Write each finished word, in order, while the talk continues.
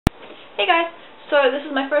Hey guys, so this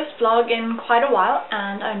is my first vlog in quite a while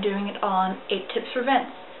and I'm doing it on 8 tips for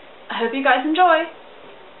events. I hope you guys enjoy!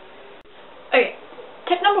 Okay,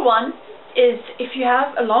 tip number 1 is if you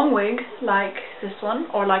have a long wig like this one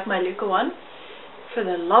or like my Luca one, for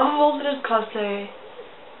the love of all that is cosplay,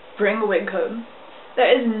 bring a wig home.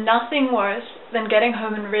 There is nothing worse than getting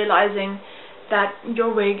home and realizing that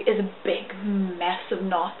your wig is a big mess of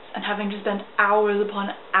knots and having to spend hours upon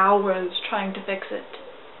hours trying to fix it.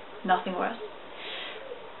 Nothing worse.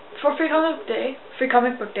 For Free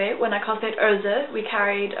Comic Book Day, when I cosplayed Urza, we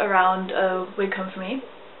carried around a wig home for me,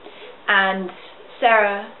 and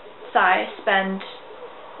Sarah spent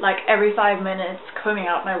like every 5 minutes combing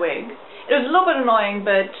out my wig. It was a little bit annoying,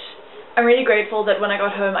 but I'm really grateful that when I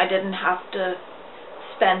got home I didn't have to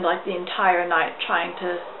spend like the entire night trying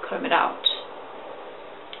to comb it out.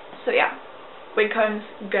 So yeah, wig combs,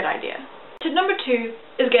 good idea. Tip number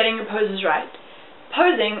 2 is getting your poses right.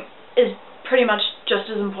 Posing is pretty much just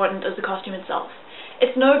as important as the costume itself.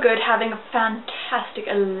 It's no good having a fantastic,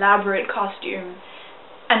 elaborate costume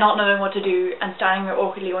and not knowing what to do and standing there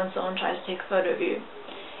awkwardly when someone tries to take a photo of you.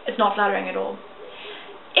 It's not flattering at all.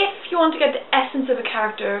 If you want to get the essence of a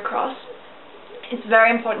character across, it's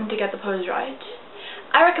very important to get the pose right.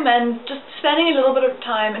 I recommend just spending a little bit of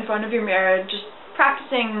time in front of your mirror, just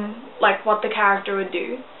practicing like what the character would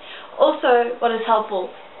do. Also, what is helpful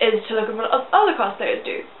is to look at what other cosplayers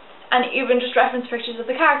do, and even just reference pictures of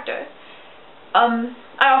the character.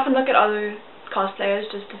 I often look at other cosplayers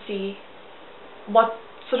just to see what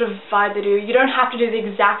sort of vibe they do. You don't have to do the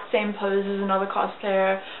exact same pose as another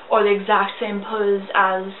cosplayer, or the exact same pose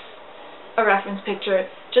as a reference picture,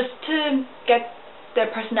 just to get their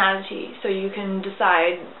personality so you can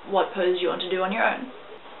decide what pose you want to do on your own.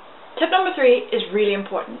 Tip number 3 is really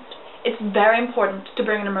important. It's very important to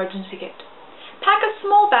bring an emergency kit. Pack a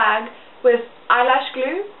small bag with eyelash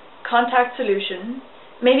glue, contact solution,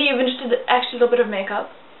 maybe even just an extra little bit of makeup,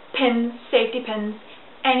 pins, safety pins,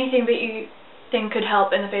 anything that you think could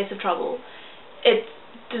help in the face of trouble. It's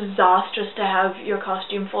disastrous to have your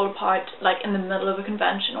costume fall apart like in the middle of a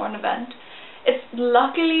convention or an event. It's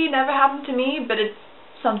luckily never happened to me, but it's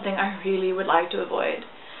something I really would like to avoid.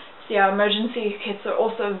 So yeah, emergency kits are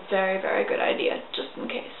also a very, very good idea, just in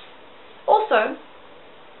case. Also,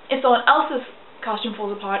 if someone else's costume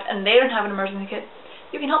falls apart and they don't have an emergency kit,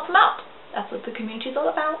 you can help them out. That's what the community is all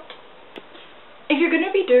about. If you're going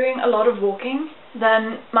to be doing a lot of walking,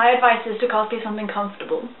 then my advice is to cosplay something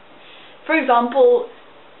comfortable. For example,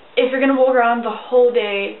 if you're going to walk around the whole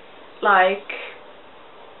day, like,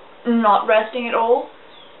 not resting at all,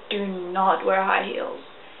 do not wear high heels.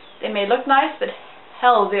 They may look nice, but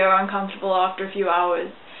hell, they are uncomfortable after a few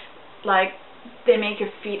hours. Like, they make your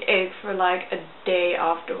feet ache for like a day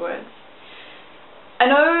afterwards. I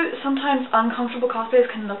know sometimes uncomfortable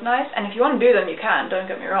cosplays can look nice, and if you want to do them, you can, don't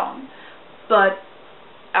get me wrong. But,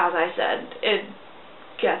 as I said, it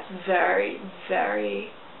gets very, very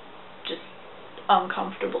just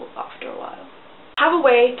uncomfortable after a while. Have a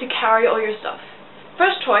way to carry all your stuff.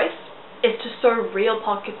 First choice is to sew real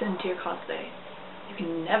pockets into your cosplay. You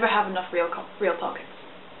can never have enough real pockets.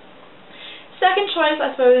 Second choice,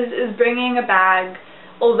 I suppose, is bringing a bag,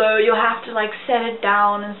 although you'll have to like set it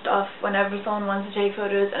down and stuff whenever someone wants to take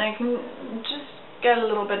photos, and it can just get a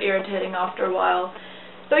little bit irritating after a while.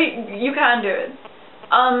 So you can do it.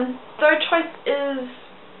 Third choice is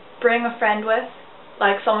bring a friend with,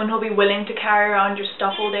 like someone who'll be willing to carry around your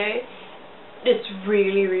stuff all day. It's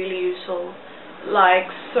really, really useful. Like,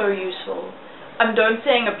 so useful. Don't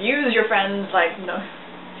saying abuse your friends, like, no.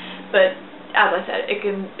 But, as I said,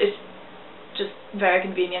 it's just very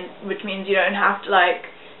convenient, which means you don't have to, like,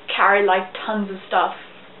 carry, like, tons of stuff.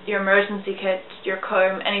 Your emergency kit, your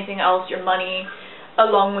comb, anything else, your money,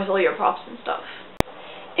 along with all your props and stuff.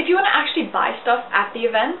 If you want to actually buy stuff at the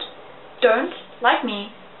event, don't, like me,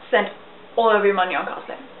 spend all of your money on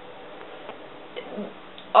cosplay.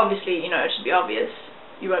 Obviously, you know, it should be obvious.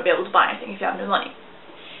 You won't be able to buy anything if you have no money.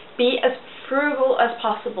 Be as frugal as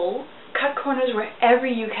possible. Cut corners wherever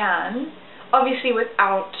you can. Obviously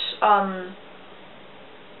without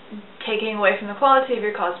taking away from the quality of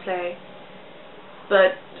your cosplay.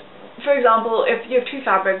 But, for example, if you have 2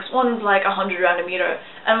 fabrics, one's like 100 rand a meter,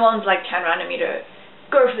 and one's like 10 rand a meter,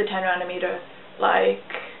 go for the 10 rand a meter. Like,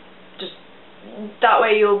 just that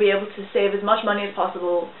way you'll be able to save as much money as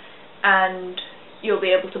possible, and you'll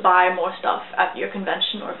be able to buy more stuff at your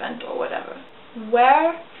convention or event or whatever.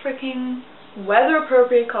 Wear freaking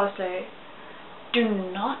weather-appropriate cosplay. Do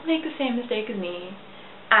not make the same mistake as me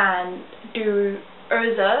and do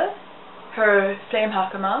Urza, her flame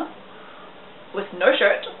hakama, with no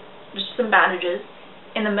shirt, just some bandages,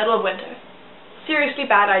 in the middle of winter. seriously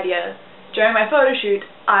bad idea. During my photo shoot,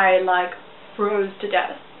 I like froze to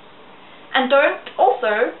death. And don't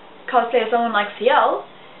also cosplay as someone like CL,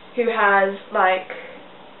 who has like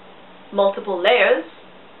multiple layers,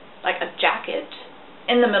 like a jacket,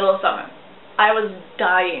 in the middle of summer. I was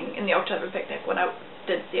dying in the October picnic when I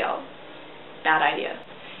did CL. Bad idea.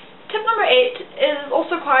 Tip number 8 is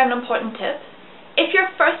also quite an important tip. If you're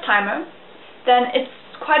a first timer, then it's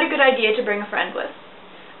quite a good idea to bring a friend with.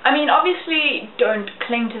 I mean, obviously don't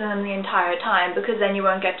cling to them the entire time, because then you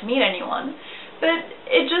won't get to meet anyone, but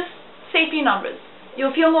it just safety numbers.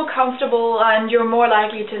 You'll feel more comfortable and you're more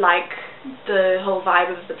likely to like the whole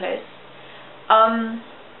vibe of the place.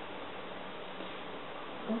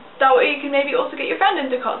 That way you can maybe also get your friend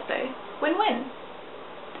into cosplay. Win-win.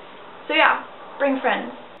 So yeah, bring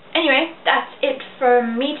friends. Anyway, that's it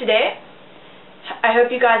from me today. I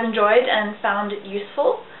hope you guys enjoyed and found it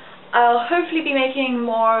useful. I'll hopefully be making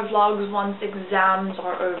more vlogs once exams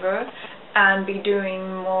are over and be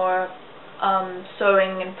doing more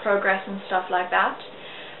sewing and progress and stuff like that.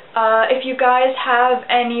 If you guys have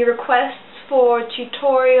any requests for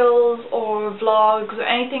tutorials or vlogs or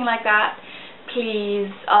anything like that,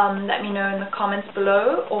 please let me know in the comments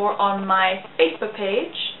below or on my Facebook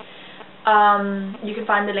page. You can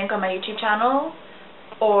find the link on my YouTube channel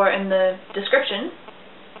or in the description.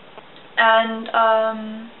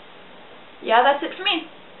 And yeah, that's it for me.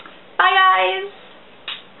 Bye guys!